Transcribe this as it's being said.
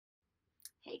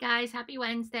guys, happy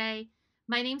Wednesday.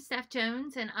 My name's Steph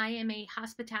Jones, and I am a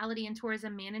hospitality and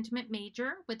tourism management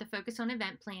major with a focus on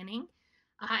event planning.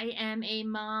 I am a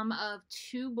mom of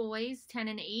two boys, 10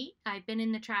 and 8. I've been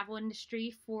in the travel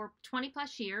industry for 20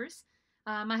 plus years.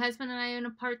 My husband and I own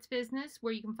a parts business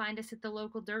where you can find us at the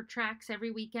local dirt tracks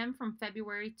every weekend from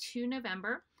February to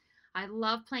November. I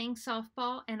love playing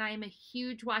softball, and I am a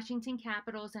huge Washington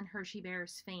Capitals and Hershey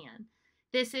Bears fan.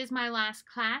 This is my last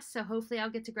class, so hopefully I'll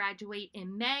get to graduate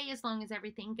in May as long as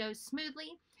everything goes smoothly.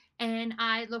 And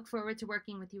I look forward to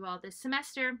working with you all this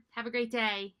semester. Have a great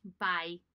day. Bye.